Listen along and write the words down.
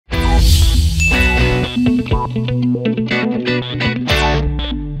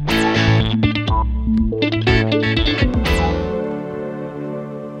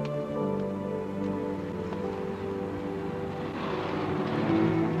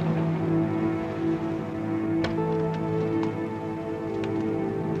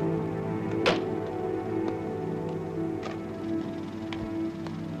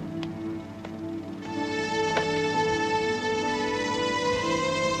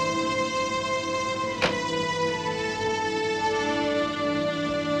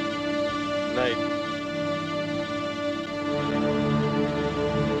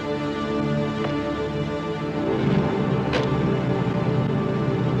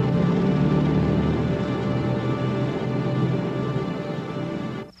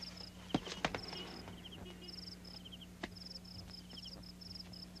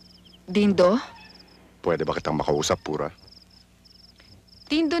Dindo? Pwede ba kitang makausap, Pura?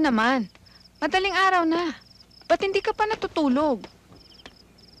 Dindo naman. Madaling araw na. Ba't hindi ka pa natutulog?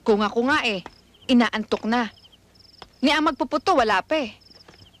 Kung ako nga inaantok na. Ni ang magpuputo, wala pa eh.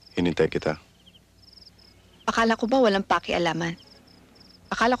 Hinintay kita. Akala ko ba walang pakialaman?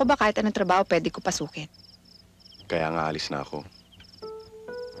 Akala ko ba kahit anong trabaho pwede ko pasukin? Kaya nga alis na ako.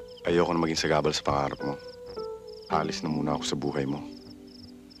 Ayoko na maging sagabal sa pangarap mo. Alis na muna ako sa buhay mo.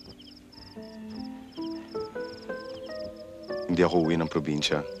 Hindi ako uwi ng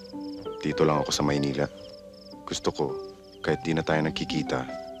probinsya. Dito lang ako sa Maynila. Gusto ko, kahit di na tayo nagkikita,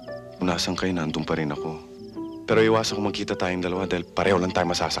 kung nasan kayo, nandun pa rin ako. Pero iwasan ko magkita tayong dalawa dahil pareho lang tayo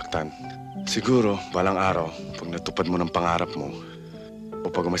masasaktan. Siguro, balang araw, pag natupad mo ng pangarap mo,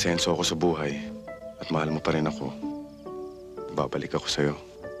 o pag umasenso ako sa buhay, at mahal mo pa rin ako, babalik ako sa'yo.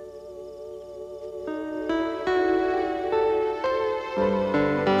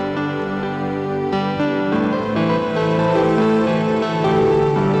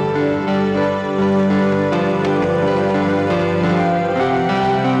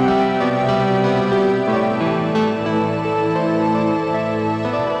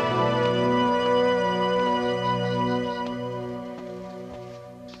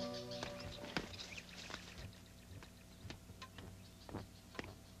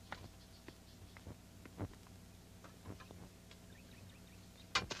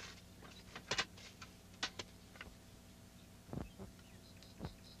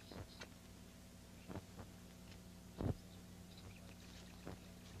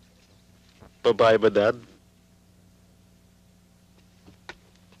 Babae ba, Dad?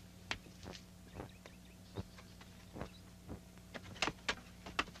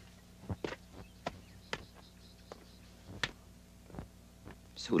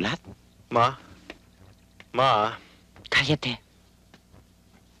 Sulat? Ma? Ma? Cállate.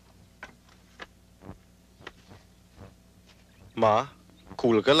 Ma?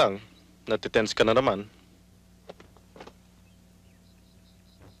 Cool ka lang. Natitense ka na naman.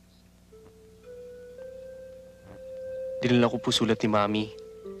 Dinala ko po sulat ni Mami.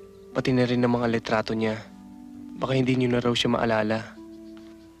 Pati na rin ang mga litrato niya. Baka hindi niyo na raw siya maalala.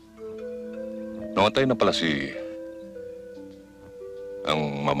 Namatay na pala ang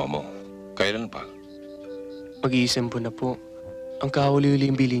mama mo. Kailan pa? Mag-iisang buwan na po. Ang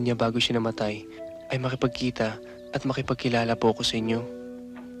kahuli-huling bilin niya bago siya namatay ay makipagkita at makipagkilala po ako sa inyo.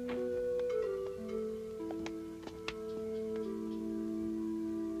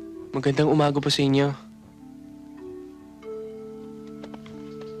 Magandang umaga po sa inyo.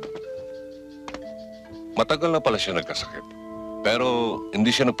 Matagal na pala siya nagkasakit. Pero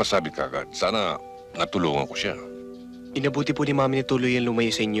hindi siya nagpasabi kagad. Sana natulungan ko siya. Inabuti po ni Mami ni tuloy ang lumayo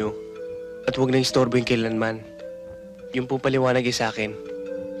sa inyo. At huwag nang istorbo yung kailanman. Yung po paliwanag sa akin.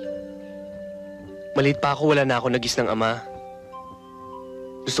 Maliit pa ako, wala na ako nagis ng ama.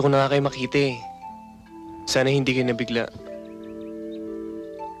 Gusto ko na nga kayo makita eh. Sana hindi kayo nabigla.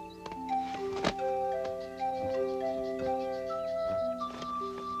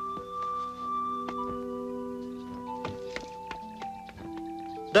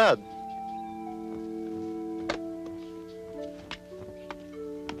 Dad!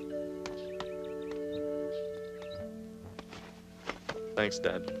 Thanks,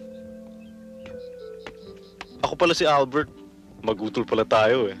 Dad. Ako pala si Albert. Magutol pala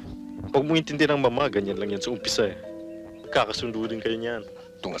tayo eh. Huwag mo intindi ng mama, ganyan lang yan sa umpisa eh. Kakasundo din kayo niyan.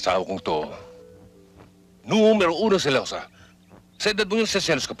 Itong asawa kong to, numero uno selosa. Sa edad mo yun,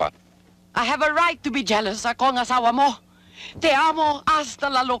 selos ka pa. I have a right to be jealous. Ako ang asawa mo. Te amo hasta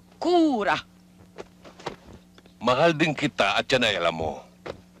la locura. Mahal din kita at yan ay alam mo.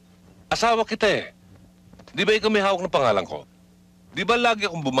 Asawa kita eh. Di ba ikaw may hawak ng pangalan ko? Di ba lagi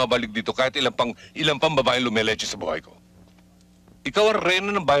akong bumabalik dito kahit ilang pang babaeng lumeleche sa buhay ko? Ikaw ang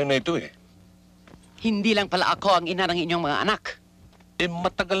reyna ng bayan na ito eh. Hindi lang pala ako ang ina ng inyong mga anak. Eh,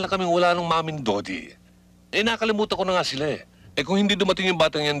 matagal na kaming wala ng mamin Dodi. Eh, nakalimutan ko na nga sila eh. Eh, kung hindi dumating yung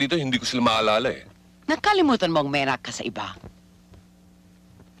batang yan dito, hindi ko sila maalala eh. Nakalimutan mong may anak ka sa iba.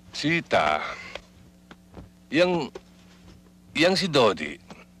 Sita, yang si Dodi,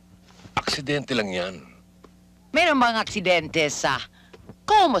 aksidente lang yan. Mayroong mga aksidente sa,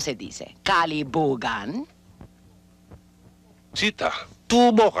 como se dice, kalibugan. Sita,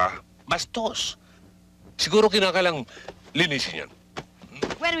 tubo ka, bastos. Siguro kinakailang linisin yan.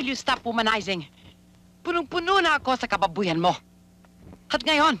 When will you stop womanizing? Punong-puno na ako sa kababuyan mo. At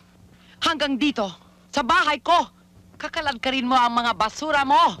ngayon, hanggang dito, sa bahay ko, kakalagkarin mo ang mga basura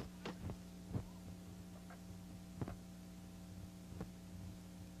mo.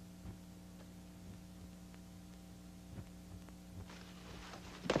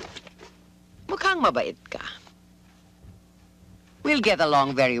 Mukhang mabait ka. We'll get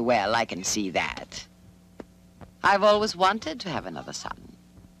along very well, I can see that. I've always wanted to have another son,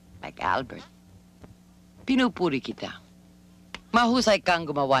 like Albert. Pinupuri kita. Mahusay kang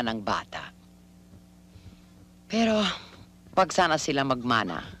gumawa ng bata. Pero, pag sana sila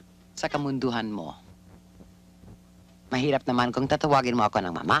magmana sa kamunduhan mo, mahirap naman kung tatawagin mo ako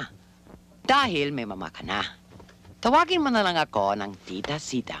ng mama. Dahil may mama ka na. Tawagin mo na lang ako ng Tita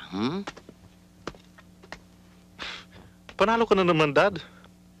Sita, Panalo ka na naman, Dad.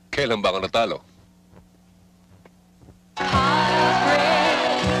 Kailan ba ako natalo?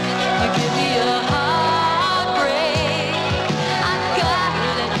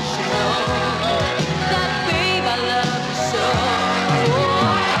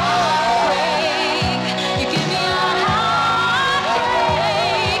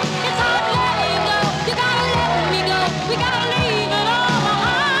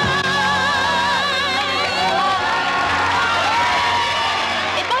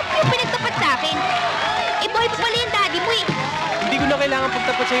 Kailangan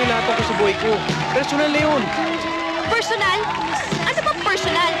pagtapat sa'yo lahat ako sa buhay ko. Personal na yun. Personal? Ano ba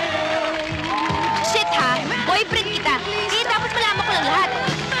personal? Shit ha, boyfriend kita. Kaya dapat malaman ko lang lahat.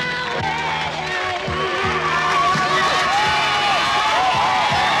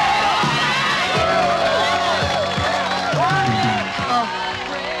 Oh,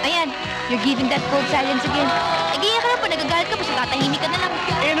 ayan. You're giving that cold silence again. Nag-iiyak ka na pa, nagagalit ka pa, so tatahimik ka na lang.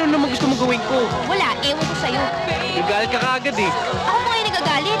 Eh, ano naman gusto mong gawin ko? Wala, ewan ko sa'yo. Nagalit ka kaagad eh. Ako pa ngayon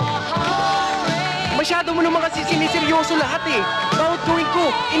nagagalit. Masyado mo naman kasi siniseryoso lahat eh. Bawat gawin ko,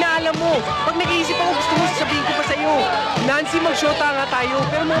 inaalam mo. Pag nag-iisip ako, gusto mo sasabihin ko pa sa'yo. Nancy, mag-shota nga tayo,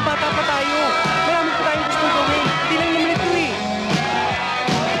 pero mga bata pa tayo. Marami pa tayong gustong gawin. Hindi lang naman ito eh.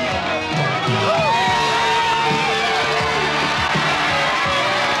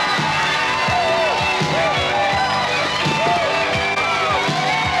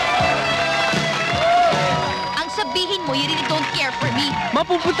 You really don't care for me.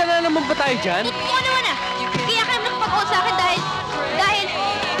 Mapupunta na naman ba tayo dyan? Oo naman ah. Kaya ka naman nakapag-on sa akin dahil...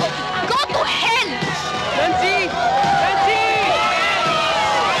 Go to hell! Nancy! Nancy!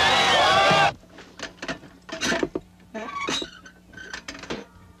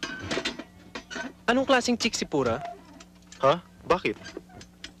 Anong klaseng chick si Pura? Ha? Bakit?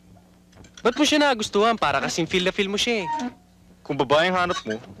 Ba't mo siya nagustuhan? Para kasing feel na feel mo siya eh. Kung babaeng hanap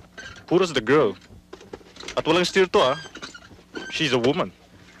mo, Pura's the girl. At walang steer to, ah. She's a woman.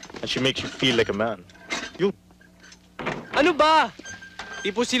 And she makes you feel like a man. Yun. Ano ba?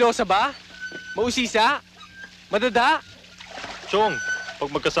 Tipo silosa ba? Mausisa? Madada? Chong,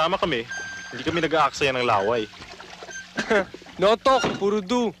 pag magkasama kami, hindi kami nag-aaksaya ng laway. No talk, puro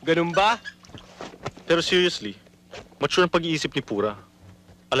do. Ganun ba? Pero seriously, mature ang pag-iisip ni Pura.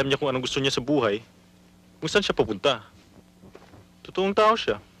 Alam niya kung anong gusto niya sa buhay, kung saan siya papunta. Totoong tao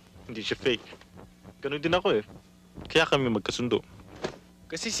siya, hindi siya fake. Ganun din ako eh. Kaya kami magkasundo.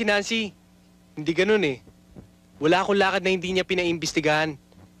 Kasi si Nancy, hindi ganun eh. Wala akong lakad na hindi niya pinaimbestigahan.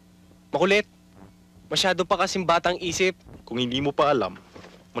 Makulit. Masyado pa kasing batang isip. Kung hindi mo pa alam,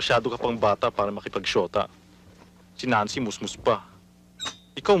 masyado ka pang bata para makipagsyota. Si Nancy musmus pa.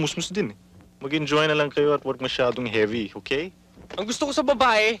 Ikaw musmus din eh. Mag-enjoy na lang kayo at huwag masyadong heavy, okay? Ang gusto ko sa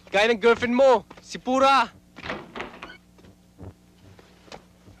babae, gaya ng girlfriend mo, si Pura.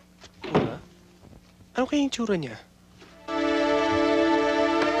 Pura? Ano kaya yung tsura niya?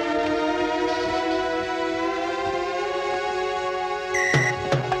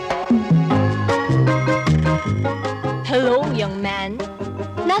 Hello, young man.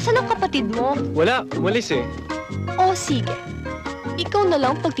 Nasaan ang kapatid mo? Wala, umalis eh. O sige, ikaw na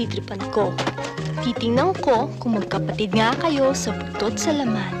lang pagtitripan ko. Titingnan ko kung magkapatid nga kayo sa butot sa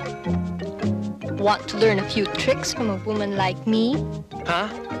laman. Want to learn a few tricks from a woman like me?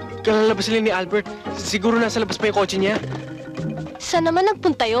 Ha? kalalabas sila ni Albert. Siguro nasa labas pa yung kotse niya. Saan naman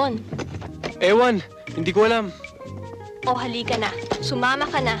nagpunta yon? Ewan, hindi ko alam. O halika na, sumama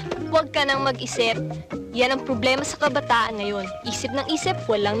ka na. Huwag ka nang mag-isip. Yan ang problema sa kabataan ngayon. Isip ng isip,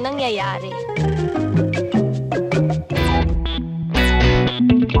 walang nangyayari.